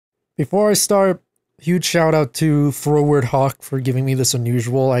Before I start, huge shout out to Forward Hawk for giving me this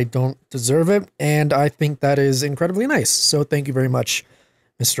unusual. I don't deserve it, and I think that is incredibly nice. So thank you very much,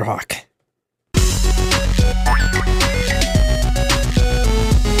 Mr. Hawk.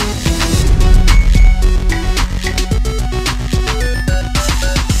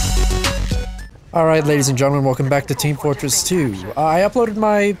 Alright, ladies and gentlemen, welcome back to Team Fortress 2. I uploaded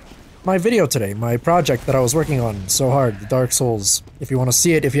my video today, my project that I was working on so hard, the Dark Souls. If you want to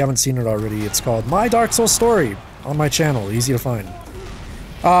see it, if you haven't seen it already, it's called My Dark Souls Story on my channel, easy to find.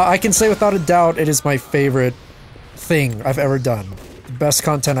 I can say without a doubt it is my favorite thing I've ever done. The best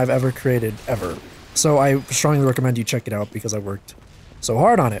content I've ever created, ever. So I strongly recommend you check it out because I worked so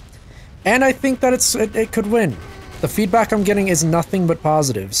hard on it. And I think that it could win. The feedback I'm getting is nothing but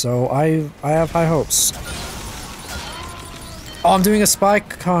positive, so I have high hopes. Oh, I'm doing a spy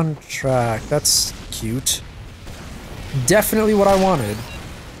contract. That's cute. Definitely what I wanted.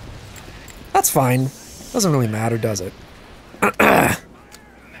 That's fine. Doesn't really matter, does it? But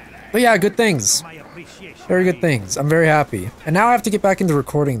yeah, good things. Very good things. I'm very happy. And now I have to get back into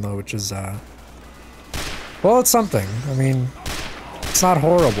recording, though, which is, well, it's something. I mean, it's not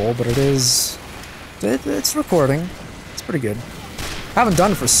horrible, but it is... It's recording. It's pretty good. I haven't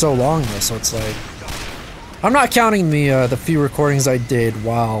done it for so long though, so it's like... I'm not counting the few recordings I did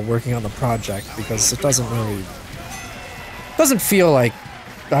while working on the project, because it doesn't really... doesn't feel like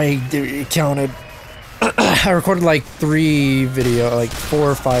I counted. I recorded like 4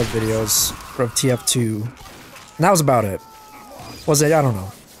 or 5 videos from TF2. And that was about it. Was it? I don't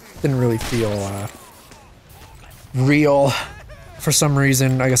know. Didn't really feel, real. For some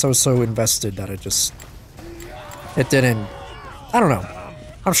reason, I guess I was so invested that it didn't, I don't know.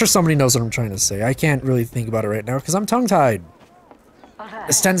 I'm sure somebody knows what I'm trying to say. I can't really think about it right now because I'm tongue-tied.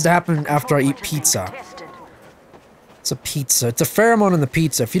 This tends to happen after I eat pizza. It's a pizza. It's a pheromone in the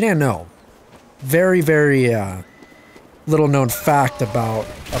pizza, if you didn't know. Very, very, little known fact about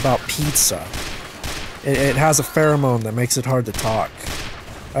pizza. It has a pheromone that makes it hard to talk.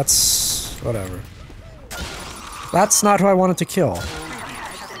 That's, whatever. That's not who I wanted to kill.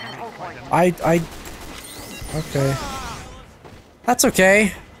 Okay. That's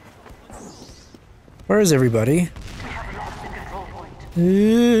okay. Where is everybody?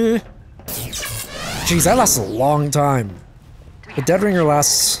 Jeez, that lasts a long time. The Dead Ringer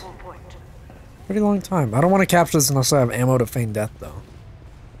lasts a pretty long time. I don't want to capture this unless I have ammo to feign death, though.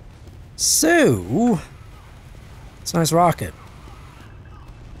 So... it's a nice rocket.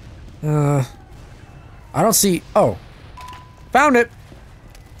 I don't see... oh. Found it!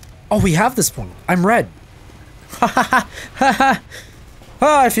 Oh, we have this point. I'm red. Ha ha ha ha ha!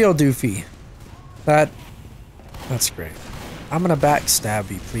 Oh, I feel doofy. That's great. I'm gonna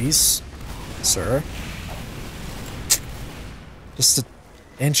backstab you, please. Sir. Just an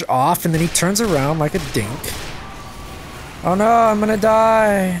inch off, and then he turns around like a dink. Oh no, I'm gonna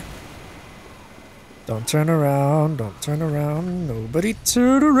die! Don't turn around, don't turn around, nobody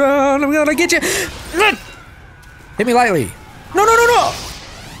turn around, I'm gonna get you! Hit me lightly! No, no, no, no!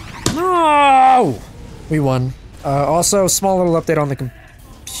 No! We won. Also, small little update on the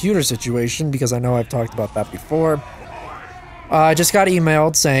computer situation, because I know I've talked about that before. I just got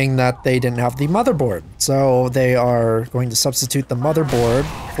emailed saying that they didn't have the motherboard, so they are going to substitute the motherboard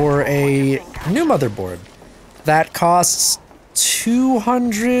for a new motherboard that costs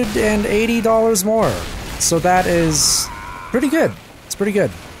 $280 more. So that is pretty good. It's pretty good.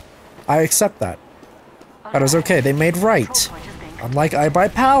 I accept that. That was okay. They made right. Unlike I Buy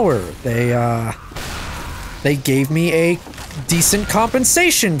Power, they gave me a decent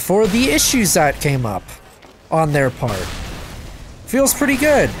compensation for the issues that came up on their part. Feels pretty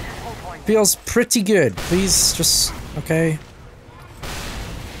good. Feels pretty good. Please just, okay.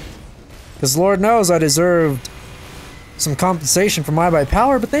 Because Lord knows I deserved some compensation for I Buy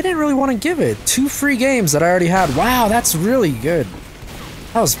Power, but they didn't really want to give it. 2 free games that I already had. Wow, that's really good.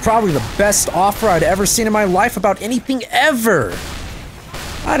 That was probably the best offer I'd ever seen in my life about anything ever.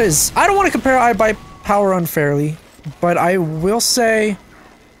 That is... I don't want to compare I Buy Power unfairly, but I will say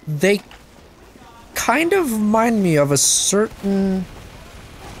they kind of remind me of a certain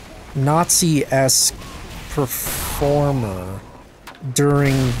Nazi-esque performer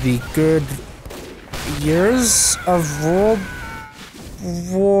during the good years of World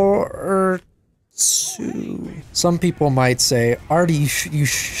War II. Some people might say, Artie, you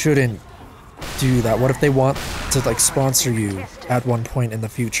shouldn't do that. What if they want to like sponsor you at one point in the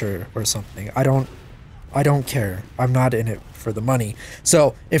future or something? I don't care. I'm not in it for the money.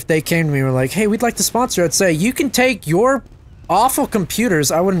 So if they came to me and were like, hey, we'd like to sponsor, I'd say, you can take your awful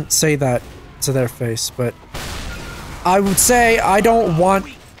computers. I wouldn't say that to their face, but I would say I don't want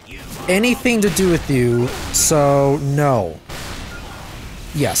anything to do with you, so no.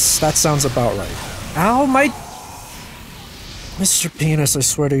 Yes, that sounds about right. Ow, my... Mr. Penis, I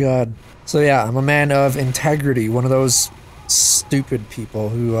swear to God. So yeah, I'm a man of integrity, one of those stupid people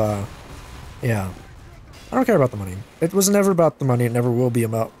who, yeah. I don't care about the money. It was never about the money, it never will be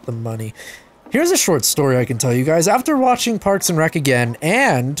about the money. Here's a short story I can tell you guys. After watching Parks and Rec again,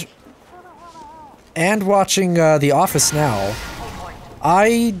 and watching, The Office now,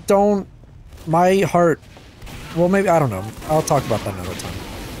 I don't... My heart... Well, maybe, I don't know. I'll talk about that another time.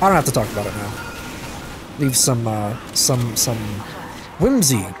 I don't have to talk about it now. Leave some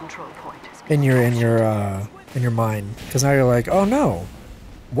whimsy in your mind, because now you're like, oh no,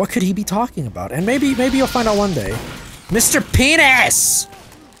 what could he be talking about? And maybe you'll find out one day. Mr. Penis!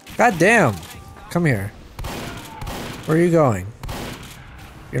 God damn. Come here. Where are you going?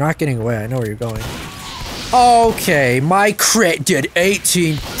 You're not getting away, I know where you're going. Okay, my crit did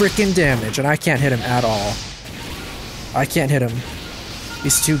 18 freaking damage, and I can't hit him at all. I can't hit him.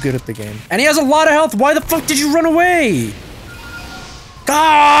 He's too good at the game. And he has a lot of health! Why the fuck did you run away?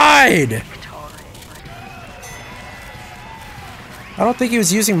 God! I don't think he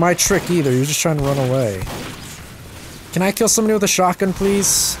was using my trick either, he was just trying to run away. Can I kill somebody with a shotgun,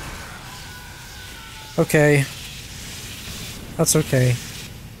 please? Okay. That's okay.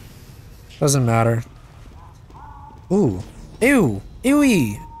 Doesn't matter. Ooh. Ew!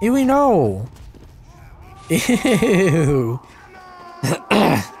 Ewy! Ewy, no! Ew!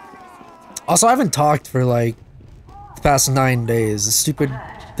 Also, I haven't talked for like the past 9 days.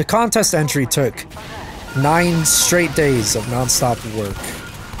 The contest entry took 9 straight days of non-stop work.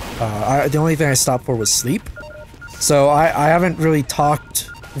 The only thing I stopped for was sleep. So I haven't really talked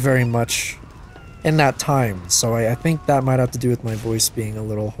very much in that time. So I think that might have to do with my voice being a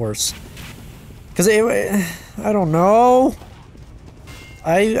little hoarse. Cause I don't know.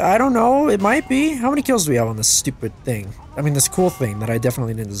 I don't know, it might be. How many kills do we have on this stupid thing? I mean, this cool thing that I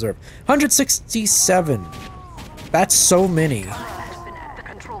definitely didn't deserve. 167. That's so many.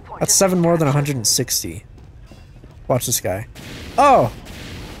 That's 7 more than 160. Watch this guy. Oh!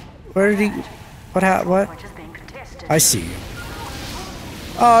 Where did he... What? I see you.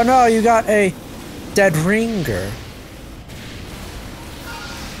 Oh no, you got a dead ringer.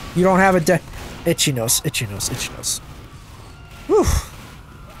 You don't have a dead... Itchy nose, itchy nose, itchy nose. Whew.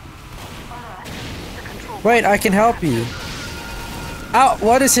 Wait, I can help you. Ow,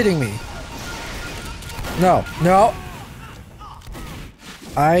 what is hitting me? No, no.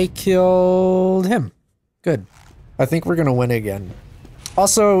 I killed him. Good. I think we're gonna win again.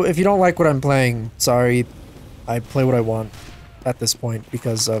 Also, if you don't like what I'm playing, sorry. I play what I want at this point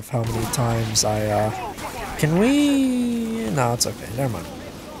because of how many times I, Can we... No, it's okay. Never mind.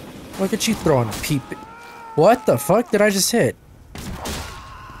 Look at you throwing peep... What the fuck did I just hit?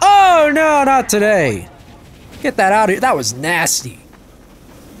 Oh, no, not today. Get that out of here. That was nasty.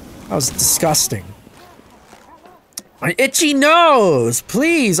 That was disgusting. My itchy nose!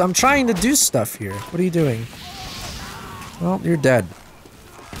 Please, I'm trying to do stuff here. What are you doing? Well, you're dead.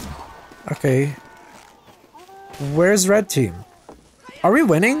 Okay. Where's red team? Are we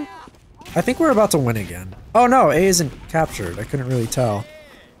winning? I think we're about to win again. Oh no, A isn't captured. I couldn't really tell.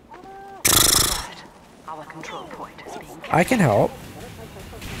 I can help.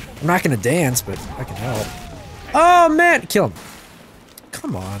 I'm not gonna dance, but I can help. Oh man! Kill him.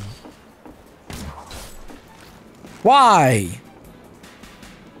 Come on. Why?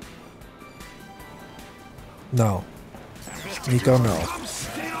 No. Nico, no.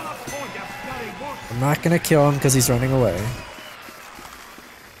 I'm not gonna kill him because he's running away.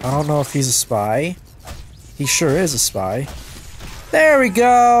 I don't know if he's a spy. He sure is a spy. There we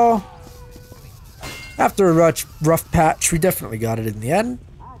go! After a rough patch, we definitely got it in the end.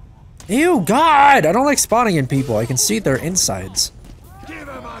 Ew, God! I don't like spawning in people. I can see their insides.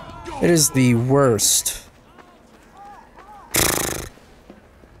 It is the worst.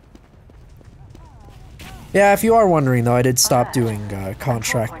 Yeah, if you are wondering though, I did stop doing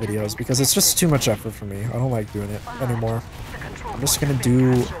contract videos because it's just too much effort for me. I don't like doing it anymore. I'm just gonna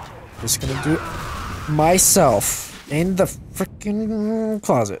do it myself in the freaking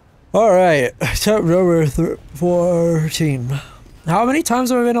closet. Alright, attempt number 14. How many times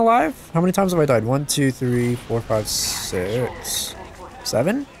have I been alive? How many times have I died? 1, 2, 3, 4, 5, 6.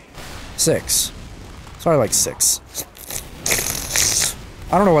 7? 6. Sorry, like 6.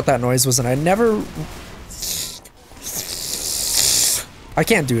 I don't know what that noise was, and I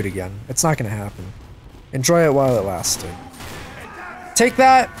can't do it again. It's not gonna happen. Enjoy it while it lasted. Take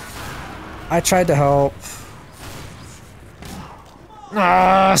that! I tried to help.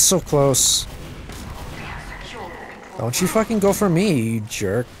 Ah, so close. Don't you fucking go for me, you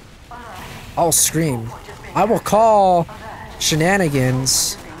jerk. I'll scream. I will call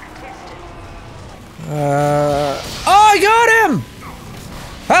shenanigans. Oh, I got him!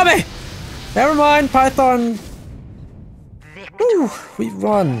 Help me! Never mind, Python. Whew, we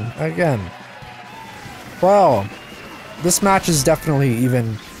won again. Well, this match is definitely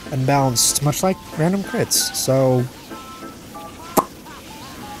even and balanced, much like random crits, so...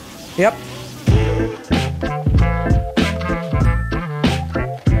 Yep,